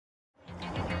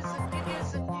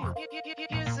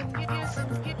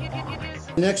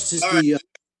Next is the,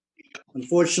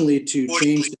 unfortunately, to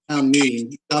change the town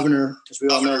meeting. Governor, as we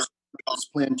all know, is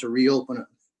planned to reopen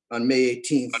on May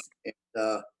 18th.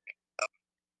 And,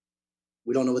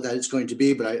 we don't know what that is going to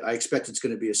be, but I expect it's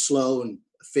going to be a slow and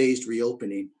phased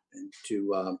reopening, and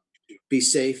to be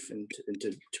safe and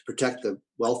to protect the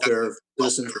welfare of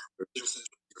citizens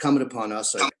incumbent upon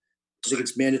us. I think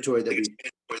it's mandatory that we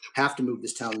have to move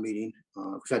this town meeting.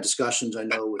 We've had discussions, I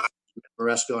know, with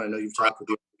Maresco, and I know you've talked with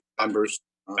your members.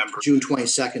 June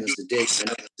 22nd is the date. I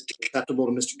know it's acceptable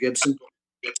to Mr. Gibson.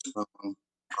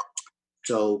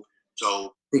 So I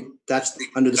think that's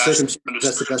under the circumstances,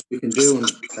 that's the best we can do, and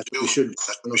that's what we should.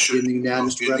 Anything to add,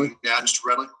 Mr.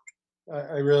 Bradley?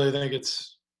 I really think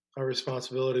it's our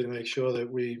responsibility to make sure that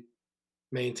we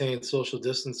maintain social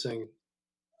distancing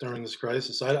during this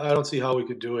crisis. I don't see how we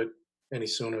could do it any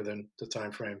sooner than the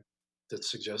time frame that's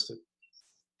suggested.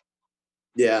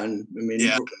 Yeah, and I mean,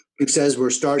 it says we're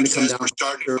starting to come down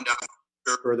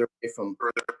further away from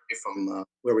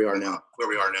where we are now.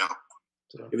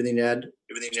 So, everything to add?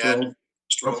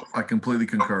 I completely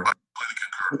concur.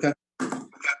 Okay.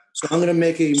 So I'm going to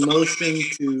make a motion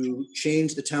to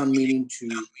change the town meeting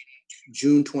to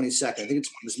June 22nd. I think it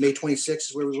was May 26th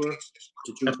is where we were,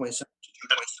 to June 22nd.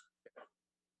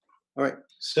 All right.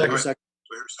 Second.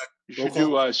 You should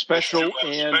do special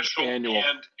and annual.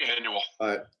 All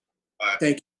right.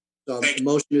 Thank you. So the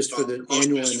motion is for the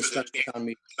annual and the special town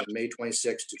meeting from May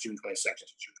 26th to June 22nd.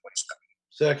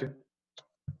 Second.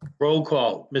 Roll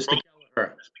call. Mr.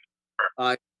 Kelleher.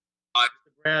 Aye. Mr.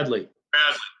 Bradley.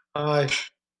 Aye.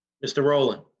 Mr.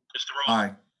 Rowland.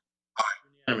 Aye.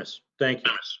 Unanimous. Thank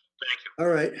you. All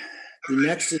right. The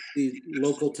next is the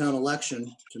local town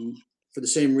election for the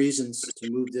same reasons, to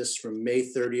move this from May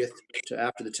 30th to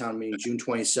after the town meeting, June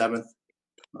 27th.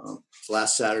 It's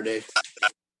last Saturday.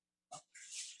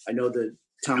 I know the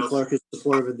town clerk is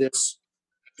supportive of this,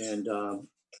 and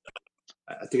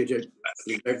I think it's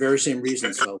for the very same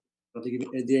reason. So I don't think you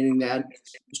have anything to add,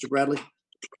 Mr. Bradley?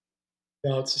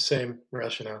 No, it's the same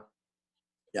rationale.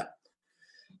 Yeah.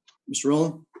 Mr.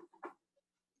 Rowland?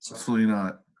 Absolutely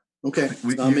not. Okay.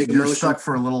 So I'll make a you're motion. stuck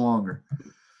for a little longer.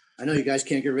 I know you guys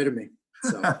can't get rid of me.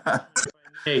 So.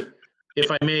 Hey, if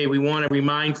I may, we want to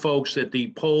remind folks that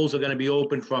the polls are going to be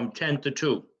open from 10 to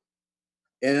 2.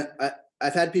 And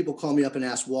I've had people call me up and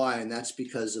ask why, and that's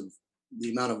because of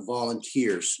the amount of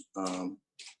volunteers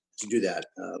to do that.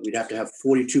 We'd have to have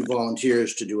 42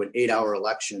 volunteers to do an 8-hour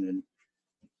election, and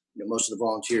most of the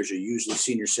volunteers are usually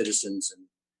senior citizens, and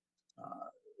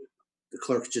the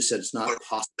clerk just said it's not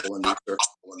possible. And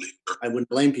I wouldn't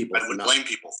blame people for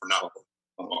not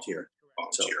volunteer.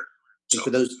 So for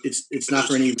those, it's not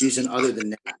for any reason other than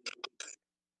that.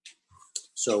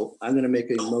 So I'm going to make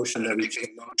a motion that we change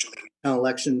town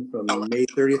election from May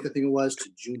 30th, I think it was, to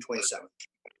June 27th.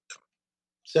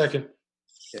 Second.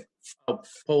 Okay. I'll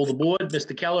poll the board.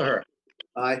 Mr. Kelleher.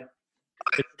 Aye.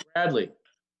 Mr. Bradley.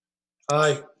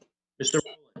 Aye. Mr.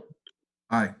 Rowland.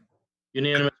 Aye.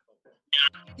 Unanimous.